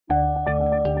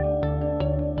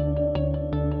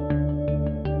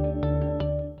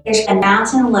There's a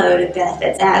mountain load of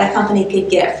benefits that a company could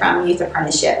get from youth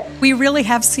apprenticeship. We really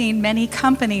have seen many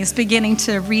companies beginning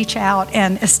to reach out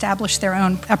and establish their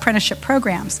own apprenticeship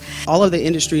programs. All of the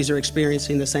industries are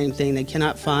experiencing the same thing. They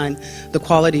cannot find the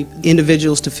quality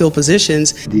individuals to fill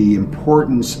positions. The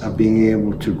importance of being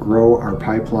able to grow our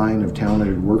pipeline of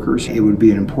talented workers, it would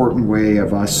be an important way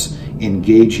of us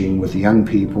engaging with young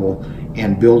people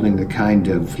and building the kind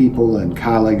of people and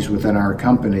colleagues within our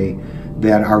company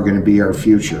that are going to be our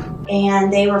future.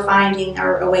 And they were finding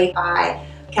a way by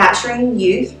capturing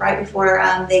youth right before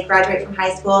they graduate from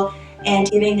high school and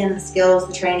giving them the skills,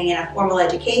 the training, and a formal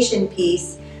education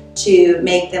piece to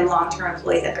make them long-term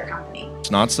employees at their company. It's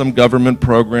not some government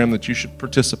program that you should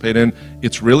participate in.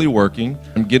 It's really working.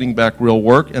 I'm getting back real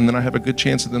work, and then I have a good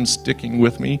chance of them sticking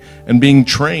with me and being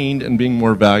trained and being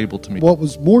more valuable to me. What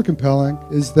was more compelling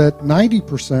is that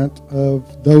 90%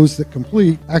 of those that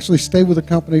complete actually stay with the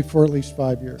company for at least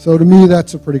 5 years. So to me,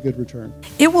 that's a pretty good return.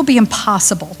 It will be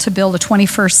impossible to build a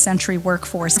 21st century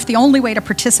workforce if the only way to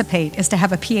participate is to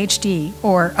have a PhD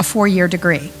or a 4-year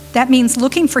degree. That means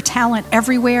looking for talent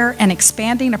everywhere and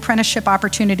expanding apprenticeship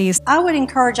opportunities. I would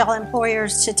encourage all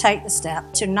employers to take the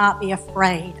step, to not be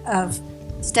afraid of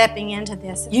stepping into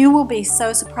this. You will be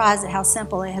so surprised at how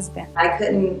simple it has been. I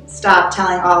couldn't stop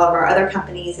telling all of our other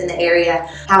companies in the area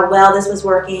how well this was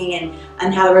working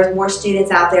and how there was more students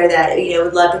out there that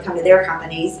would love to come to their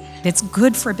companies. It's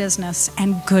good for business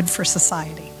and good for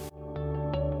society.